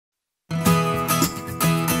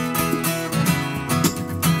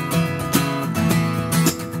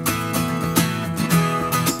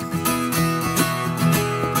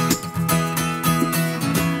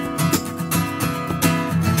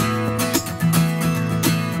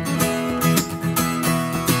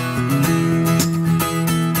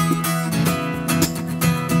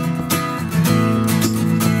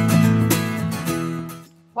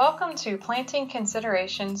to Planting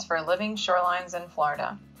Considerations for Living Shorelines in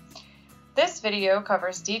Florida. This video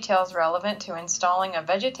covers details relevant to installing a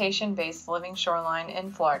vegetation-based living shoreline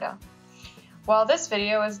in Florida. While this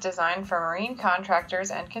video is designed for marine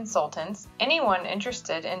contractors and consultants, anyone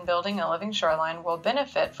interested in building a living shoreline will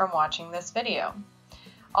benefit from watching this video.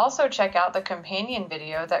 Also check out the companion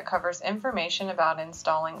video that covers information about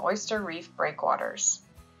installing oyster reef breakwaters.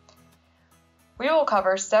 We will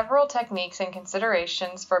cover several techniques and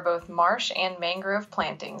considerations for both marsh and mangrove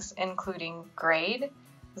plantings, including grade,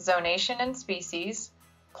 zonation and species,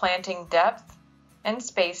 planting depth and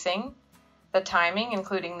spacing, the timing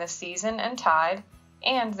including the season and tide,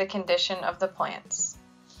 and the condition of the plants.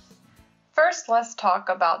 First, let's talk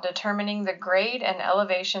about determining the grade and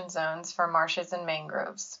elevation zones for marshes and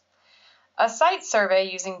mangroves. A site survey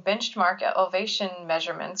using benchmark elevation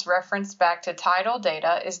measurements referenced back to tidal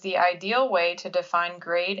data is the ideal way to define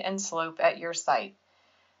grade and slope at your site.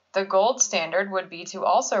 The gold standard would be to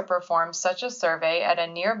also perform such a survey at a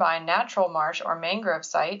nearby natural marsh or mangrove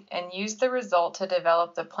site and use the result to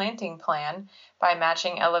develop the planting plan by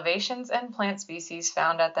matching elevations and plant species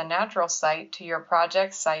found at the natural site to your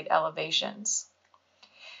project site elevations.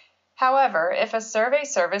 However, if a survey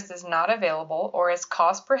service is not available or is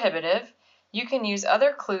cost prohibitive, you can use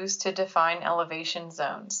other clues to define elevation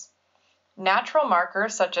zones. Natural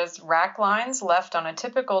markers such as rack lines left on a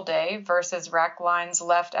typical day versus rack lines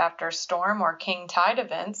left after storm or king tide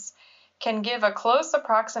events can give a close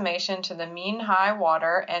approximation to the mean high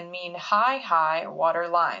water and mean high water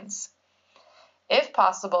lines. If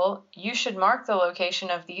possible, you should mark the location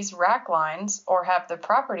of these rack lines or have the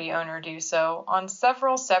property owner do so on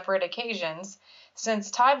several separate occasions,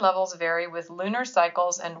 since tide levels vary with lunar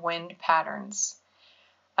cycles and wind patterns.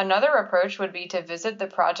 Another approach would be to visit the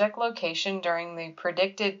project location during the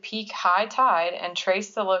predicted peak high tide and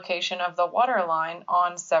trace the location of the water line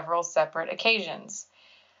on several separate occasions.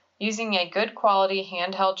 Using a good quality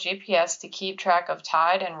handheld GPS to keep track of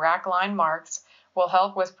tide and rack line marks will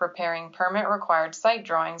help with preparing permit-required site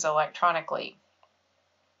drawings electronically.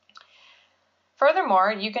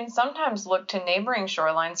 Furthermore, you can sometimes look to neighboring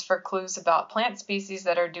shorelines for clues about plant species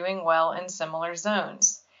that are doing well in similar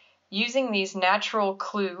zones. Using these natural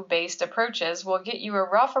clue-based approaches will get you a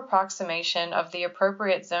rough approximation of the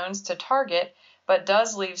appropriate zones to target, but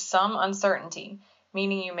does leave some uncertainty,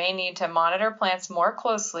 meaning you may need to monitor plants more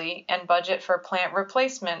closely and budget for plant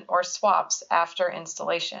replacement or swaps after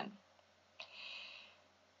installation.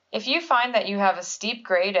 If you find that you have a steep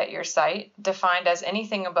grade at your site, defined as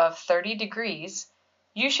anything above 30 degrees,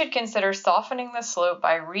 you should consider softening the slope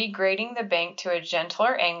by regrading the bank to a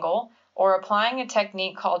gentler angle or applying a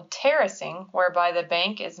technique called terracing, whereby the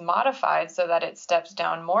bank is modified so that it steps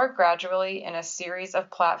down more gradually in a series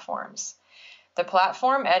of platforms. The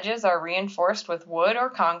platform edges are reinforced with wood or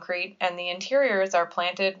concrete, and the interiors are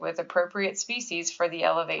planted with appropriate species for the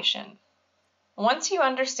elevation. Once you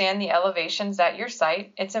understand the elevations at your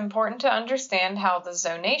site, it's important to understand how the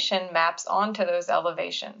zonation maps onto those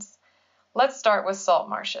elevations. Let's start with salt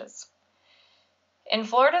marshes. In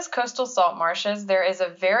Florida's coastal salt marshes, there is a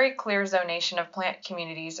very clear zonation of plant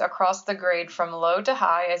communities across the grade from low to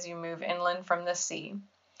high as you move inland from the sea.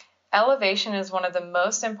 Elevation is one of the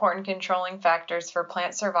most important controlling factors for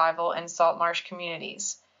plant survival in salt marsh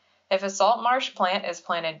communities. If a salt marsh plant is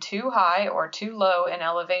planted too high or too low in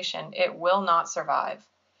elevation, it will not survive.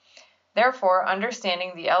 Therefore,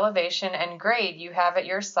 understanding the elevation and grade you have at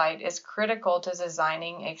your site is critical to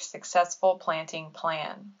designing a successful planting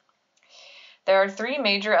plan. There are three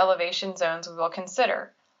major elevation zones we will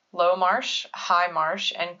consider: low marsh, high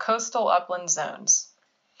marsh, and coastal upland zones.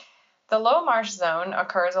 The low marsh zone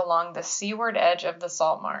occurs along the seaward edge of the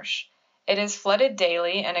salt marsh. It is flooded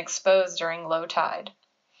daily and exposed during low tide.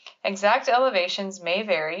 Exact elevations may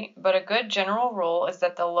vary, but a good general rule is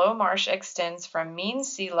that the low marsh extends from mean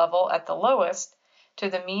sea level at the lowest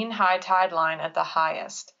to the mean high tide line at the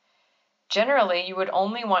highest. Generally, you would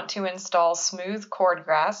only want to install smooth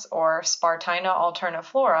cordgrass or Spartina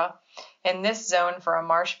alterniflora in this zone for a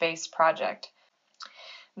marsh-based project.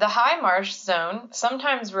 The high marsh zone,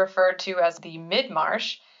 sometimes referred to as the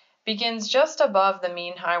mid-marsh, begins just above the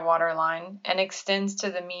mean high water line and extends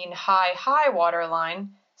to the mean high water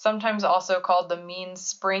line, sometimes also called the mean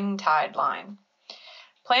spring tide line.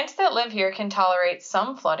 Plants that live here can tolerate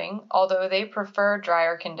some flooding, although they prefer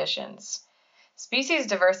drier conditions. Species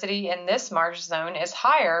diversity in this marsh zone is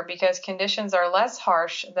higher because conditions are less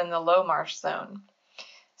harsh than the low marsh zone.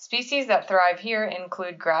 Species that thrive here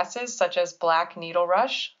include grasses such as black needle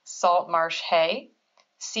rush, salt marsh hay,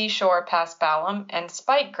 seashore paspalum, and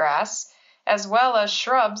spike grass, as well as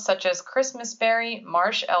shrubs such as Christmasberry,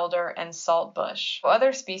 marsh elder, and saltbush.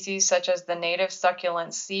 Other species such as the native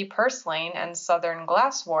succulent sea purslane and southern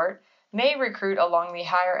glasswort may recruit along the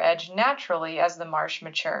higher edge naturally as the marsh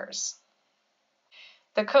matures.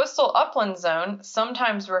 The coastal upland zone,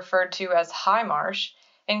 sometimes referred to as high marsh,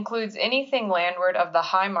 includes anything landward of the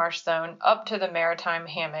high marsh zone up to the maritime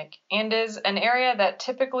hammock and is an area that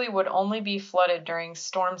typically would only be flooded during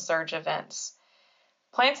storm surge events.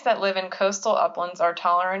 Plants that live in coastal uplands are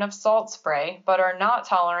tolerant of salt spray, but are not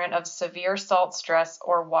tolerant of severe salt stress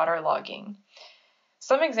or waterlogging.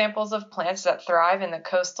 Some examples of plants that thrive in the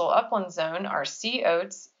coastal upland zone are sea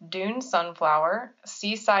oats, dune sunflower,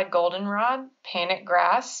 seaside goldenrod, panic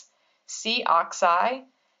grass, sea oxeye,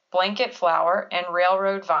 blanket flower, and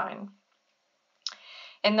railroad vine.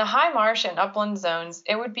 In the high marsh and upland zones,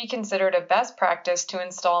 it would be considered a best practice to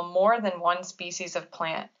install more than one species of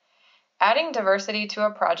plant. Adding diversity to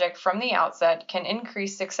a project from the outset can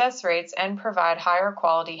increase success rates and provide higher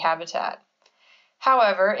quality habitat.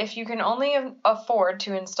 However, if you can only afford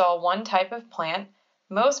to install one type of plant,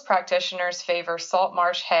 most practitioners favor salt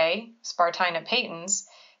marsh hay, Spartina patens,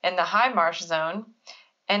 in the high marsh zone,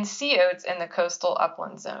 and sea oats in the coastal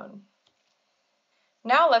upland zone.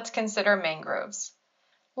 Now let's consider mangroves.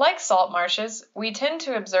 Like salt marshes, we tend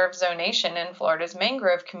to observe zonation in Florida's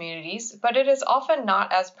mangrove communities, but it is often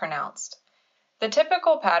not as pronounced. The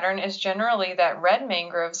typical pattern is generally that red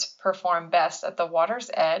mangroves perform best at the water's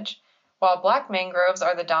edge, while black mangroves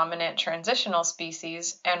are the dominant transitional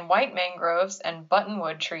species, and white mangroves and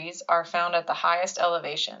buttonwood trees are found at the highest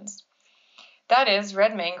elevations. That is,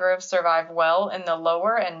 red mangroves survive well in the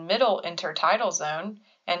lower and middle intertidal zone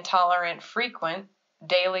and tolerate frequent,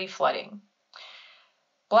 daily flooding.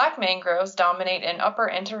 Black mangroves dominate in upper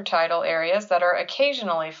intertidal areas that are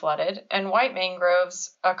occasionally flooded, and white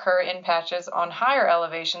mangroves occur in patches on higher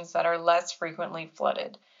elevations that are less frequently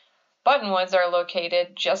flooded. Buttonwoods are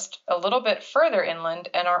located just a little bit further inland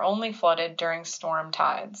and are only flooded during storm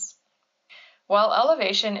tides. While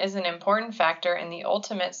elevation is an important factor in the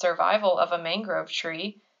ultimate survival of a mangrove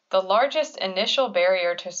tree, the largest initial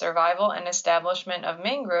barrier to survival and establishment of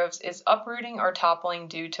mangroves is uprooting or toppling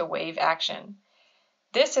due to wave action.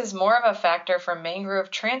 This is more of a factor for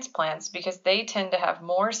mangrove transplants because they tend to have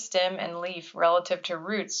more stem and leaf relative to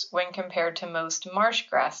roots when compared to most marsh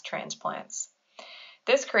grass transplants.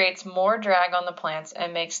 This creates more drag on the plants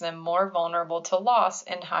and makes them more vulnerable to loss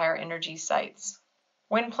in higher energy sites.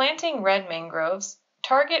 When planting red mangroves,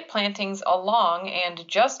 target plantings along and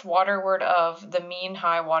just waterward of the mean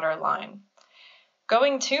high water line.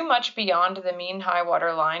 Going too much beyond the mean high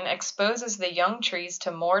water line exposes the young trees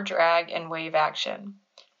to more drag and wave action.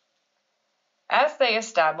 As they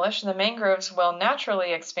establish, the mangroves will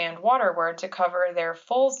naturally expand waterward to cover their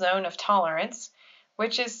full zone of tolerance,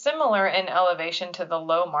 which is similar in elevation to the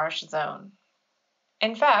low marsh zone.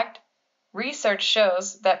 In fact, research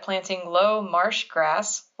shows that planting low marsh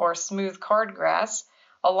grass or smooth cordgrass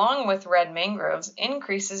along with red mangroves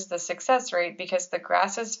increases the success rate because the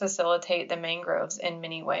grasses facilitate the mangroves in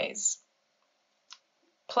many ways.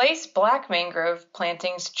 Place black mangrove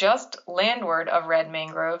plantings just landward of red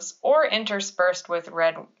mangroves or interspersed with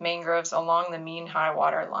red mangroves along the mean high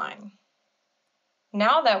water line.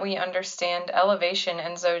 Now that we understand elevation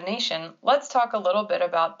and zonation, let's talk a little bit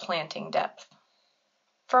about planting depth.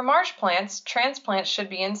 For marsh plants, transplants should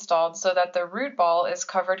be installed so that the root ball is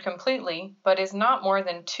covered completely, but is not more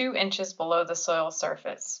than 2 inches below the soil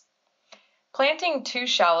surface. Planting too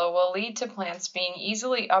shallow will lead to plants being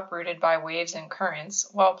easily uprooted by waves and currents,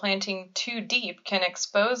 while planting too deep can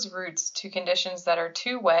expose roots to conditions that are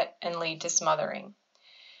too wet and lead to smothering.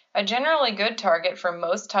 A generally good target for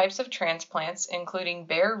most types of transplants, including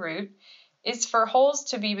bare root, is for holes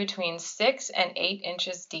to be between 6 and 8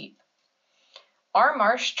 inches deep. Our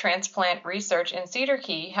marsh transplant research in Cedar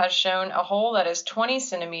Key has shown a hole that is 20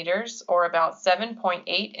 centimeters, or about 7.8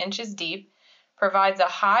 inches deep, provides a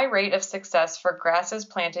high rate of success for grasses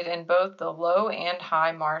planted in both the low and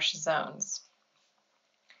high marsh zones.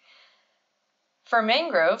 For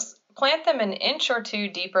mangroves, plant them an inch or two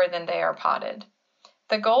deeper than they are potted.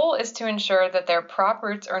 The goal is to ensure that their prop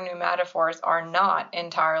roots or pneumatophores are not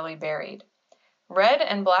entirely buried. Red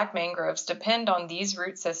and black mangroves depend on these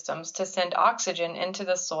root systems to send oxygen into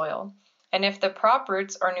the soil, and if the prop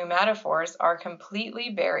roots or pneumatophores are completely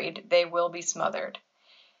buried, they will be smothered.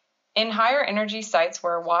 In higher energy sites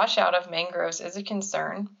where washout of mangroves is a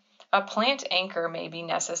concern, a plant anchor may be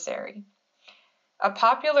necessary. A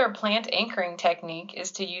popular plant anchoring technique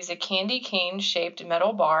is to use a candy cane-shaped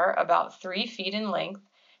metal bar about 3 feet in length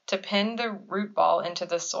to pin the root ball into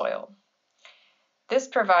the soil. This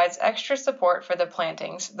provides extra support for the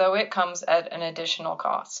plantings, though it comes at an additional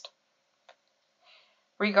cost.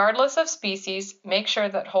 Regardless of species, make sure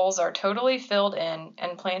that holes are totally filled in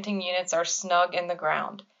and planting units are snug in the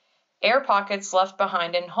ground. Air pockets left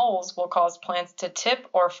behind in holes will cause plants to tip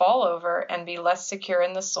or fall over and be less secure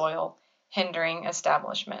in the soil, hindering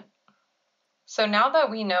establishment. So now that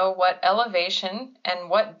we know what elevation and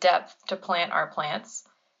what depth to plant our plants,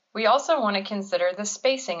 we also want to consider the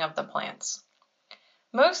spacing of the plants.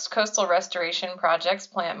 Most coastal restoration projects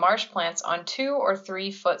plant marsh plants on 2 or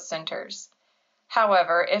 3 foot centers.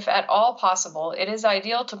 However, if at all possible, it is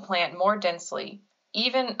ideal to plant more densely,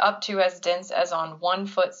 even up to as dense as on 1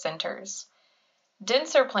 foot centers.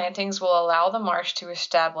 Denser plantings will allow the marsh to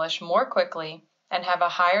establish more quickly and have a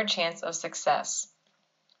higher chance of success.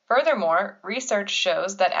 Furthermore, research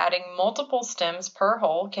shows that adding multiple stems per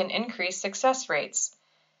hole can increase success rates.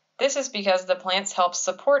 This is because the plants help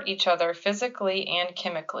support each other physically and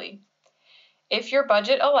chemically. If your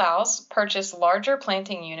budget allows, purchase larger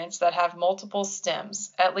planting units that have multiple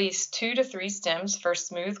stems, at least 2 to 3 stems for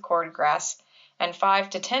smooth cordgrass and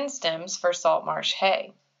 5 to 10 stems for salt marsh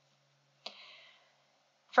hay.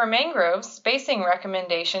 For mangroves, spacing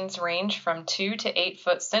recommendations range from 2 to 8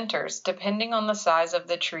 foot centers, depending on the size of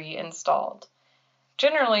the tree installed.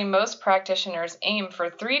 Generally, most practitioners aim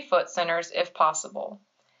for 3 foot centers if possible.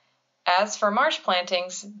 As for marsh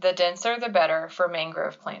plantings, the denser the better for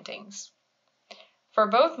mangrove plantings. For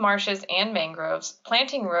both marshes and mangroves,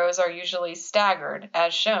 planting rows are usually staggered,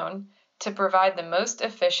 as shown, to provide the most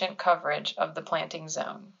efficient coverage of the planting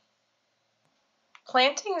zone.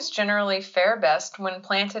 Plantings generally fare best when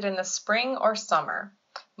planted in the spring or summer,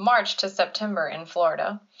 March to September in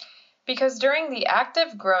Florida, because during the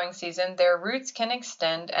active growing season their roots can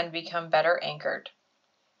extend and become better anchored.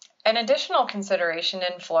 An additional consideration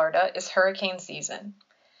in Florida is hurricane season.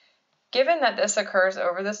 Given that this occurs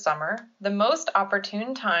over the summer, the most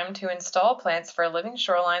opportune time to install plants for living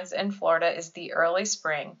shorelines in Florida is the early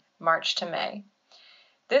spring, March to May.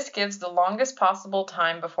 This gives the longest possible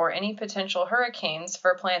time before any potential hurricanes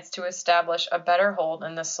for plants to establish a better hold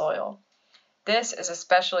in the soil. This is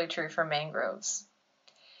especially true for mangroves.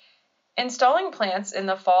 Installing plants in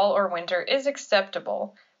the fall or winter is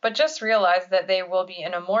acceptable, but just realize that they will be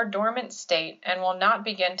in a more dormant state and will not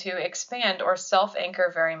begin to expand or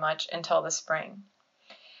self-anchor very much until the spring.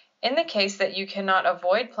 In the case that you cannot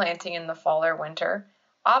avoid planting in the fall or winter,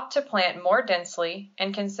 opt to plant more densely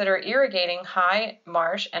and consider irrigating high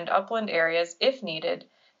marsh and upland areas if needed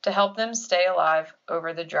to help them stay alive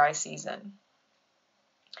over the dry season.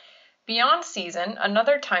 Beyond season,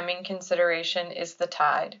 another timing consideration is the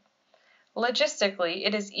tide. Logistically,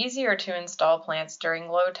 it is easier to install plants during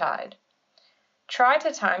low tide. Try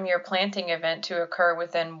to time your planting event to occur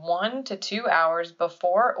within 1 to 2 hours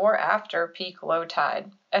before or after peak low tide,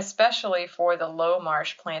 especially for the low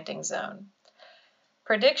marsh planting zone.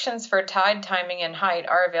 Predictions for tide timing and height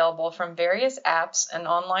are available from various apps and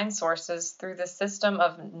online sources through the system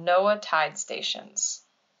of NOAA tide stations.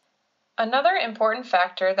 Another important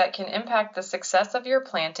factor that can impact the success of your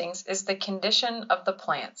plantings is the condition of the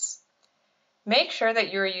plants. Make sure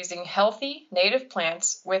that you are using healthy, native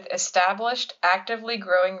plants with established, actively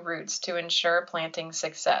growing roots to ensure planting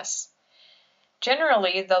success.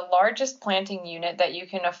 Generally, the largest planting unit that you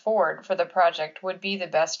can afford for the project would be the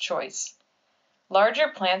best choice. Larger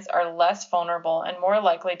plants are less vulnerable and more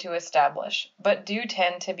likely to establish, but do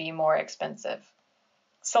tend to be more expensive.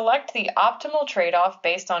 Select the optimal trade-off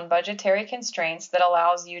based on budgetary constraints that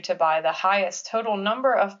allows you to buy the highest total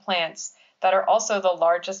number of plants that are also the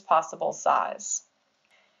largest possible size.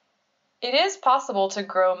 It is possible to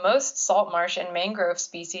grow most salt marsh and mangrove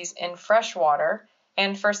species in fresh water,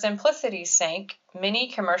 and for simplicity's sake, many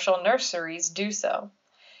commercial nurseries do so.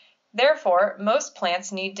 Therefore, most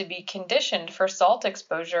plants need to be conditioned for salt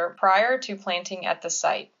exposure prior to planting at the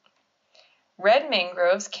site. Red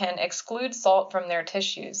mangroves can exclude salt from their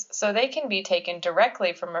tissues, so they can be taken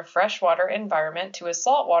directly from a freshwater environment to a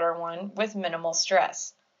saltwater one with minimal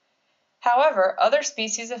stress. However, other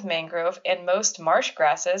species of mangrove and most marsh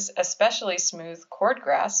grasses, especially smooth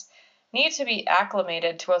cordgrass, need to be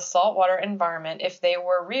acclimated to a saltwater environment if they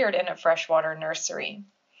were reared in a freshwater nursery.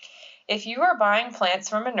 If you are buying plants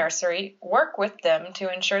from a nursery, work with them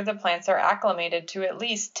to ensure the plants are acclimated to at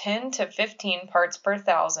least 10 to 15 parts per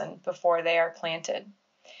thousand before they are planted.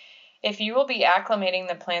 If you will be acclimating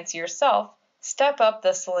the plants yourself, step up the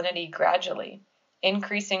salinity gradually,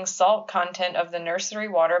 increasing salt content of the nursery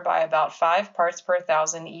water by about 5 parts per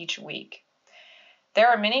thousand each week. There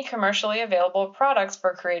are many commercially available products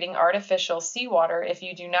for creating artificial seawater if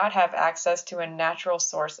you do not have access to a natural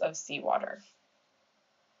source of seawater.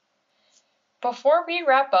 Before we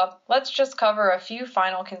wrap up, let's just cover a few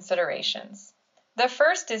final considerations. The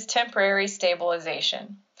first is temporary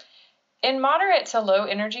stabilization. In moderate to low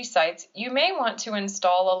energy sites, you may want to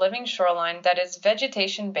install a living shoreline that is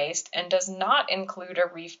vegetation based and does not include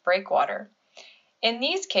a reef breakwater. In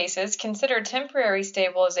these cases, consider temporary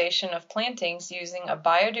stabilization of plantings using a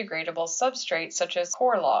biodegradable substrate such as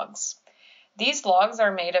core logs. These logs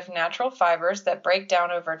are made of natural fibers that break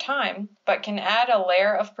down over time, but can add a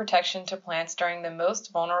layer of protection to plants during the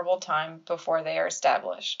most vulnerable time before they are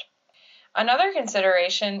established. Another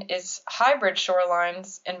consideration is hybrid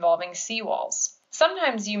shorelines involving seawalls.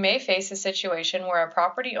 Sometimes you may face a situation where a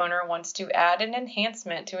property owner wants to add an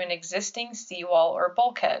enhancement to an existing seawall or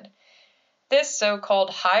bulkhead. This so-called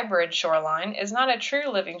hybrid shoreline is not a true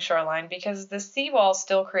living shoreline because the seawall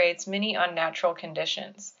still creates many unnatural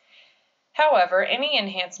conditions. However, any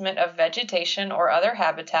enhancement of vegetation or other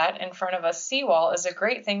habitat in front of a seawall is a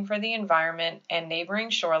great thing for the environment and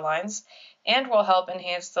neighboring shorelines and will help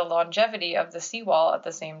enhance the longevity of the seawall at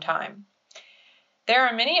the same time. There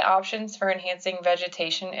are many options for enhancing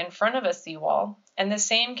vegetation in front of a seawall, and the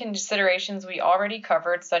same considerations we already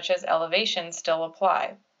covered, such as elevation, still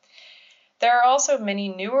apply. There are also many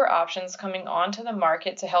newer options coming onto the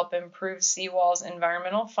market to help improve seawalls'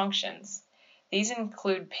 environmental functions. These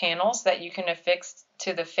include panels that you can affix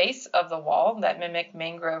to the face of the wall that mimic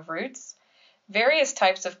mangrove roots, various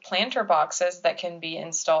types of planter boxes that can be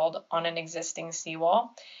installed on an existing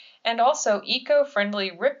seawall, and also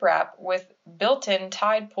eco-friendly riprap with built-in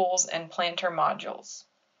tide pools and planter modules.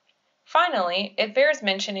 Finally, it bears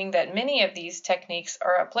mentioning that many of these techniques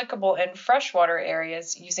are applicable in freshwater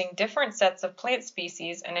areas using different sets of plant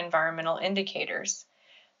species and environmental indicators.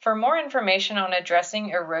 For more information on addressing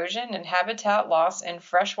erosion and habitat loss in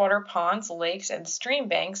freshwater ponds, lakes, and stream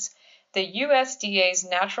banks, the USDA's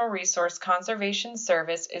Natural Resource Conservation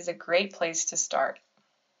Service is a great place to start.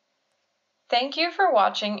 Thank you for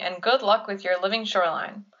watching and good luck with your living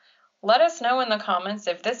shoreline. Let us know in the comments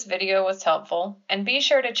if this video was helpful, and be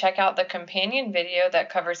sure to check out the companion video that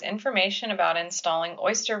covers information about installing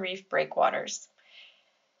oyster reef breakwaters.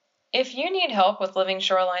 If you need help with living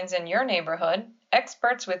shorelines in your neighborhood,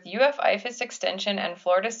 experts with UF IFAS Extension and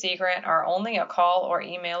Florida Sea Grant are only a call or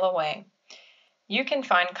email away. You can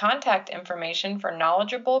find contact information for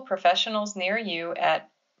knowledgeable professionals near you at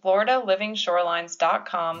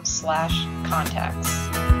floridalivingshorelines.com/contacts.